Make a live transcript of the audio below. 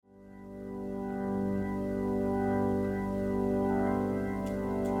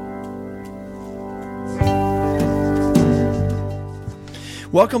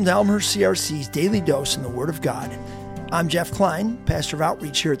Welcome to Elmhurst CRC's Daily Dose in the Word of God. I'm Jeff Klein, pastor of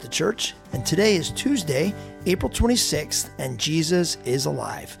outreach here at the church, and today is Tuesday, April 26th, and Jesus is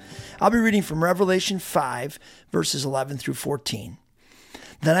alive. I'll be reading from Revelation 5, verses 11 through 14.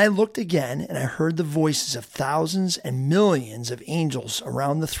 Then I looked again, and I heard the voices of thousands and millions of angels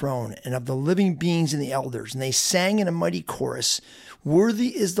around the throne and of the living beings and the elders, and they sang in a mighty chorus,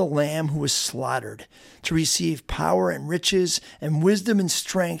 "Worthy is the Lamb who was slaughtered, to receive power and riches and wisdom and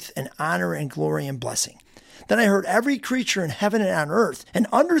strength and honor and glory and blessing." Then I heard every creature in heaven and on earth and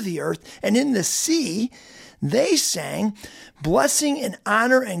under the earth and in the sea, they sang, "Blessing and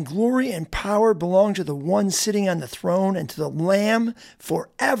honor and glory and power belong to the one sitting on the throne and to the Lamb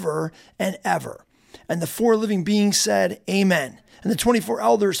forever and ever." And the four living beings said, "Amen." And the 24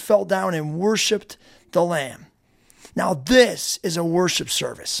 elders fell down and worshiped the Lamb. Now this is a worship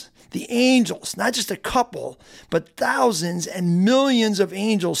service. The angels, not just a couple, but thousands and millions of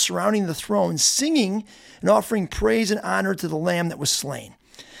angels surrounding the throne, singing and offering praise and honor to the Lamb that was slain.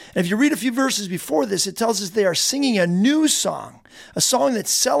 And if you read a few verses before this, it tells us they are singing a new song, a song that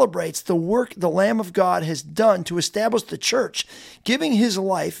celebrates the work the Lamb of God has done to establish the church, giving his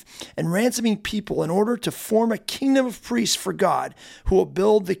life and ransoming people in order to form a kingdom of priests for God who will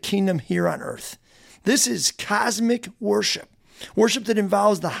build the kingdom here on earth. This is cosmic worship. Worship that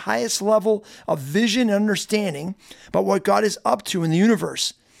involves the highest level of vision and understanding about what God is up to in the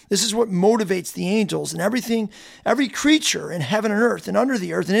universe. This is what motivates the angels and every creature in heaven and earth and under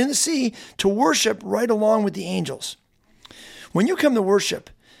the earth and in the sea to worship right along with the angels. When you come to worship,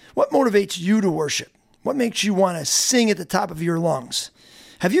 what motivates you to worship? What makes you want to sing at the top of your lungs?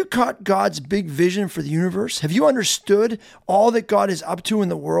 Have you caught God's big vision for the universe? Have you understood all that God is up to in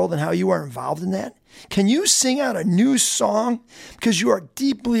the world and how you are involved in that? Can you sing out a new song because you are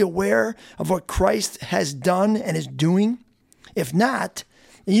deeply aware of what Christ has done and is doing? If not,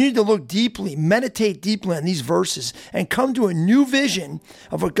 then you need to look deeply, meditate deeply on these verses and come to a new vision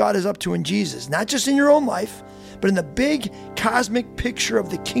of what God is up to in Jesus, not just in your own life, but in the big cosmic picture of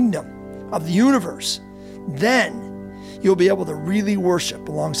the kingdom, of the universe. Then you'll be able to really worship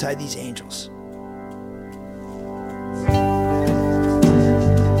alongside these angels.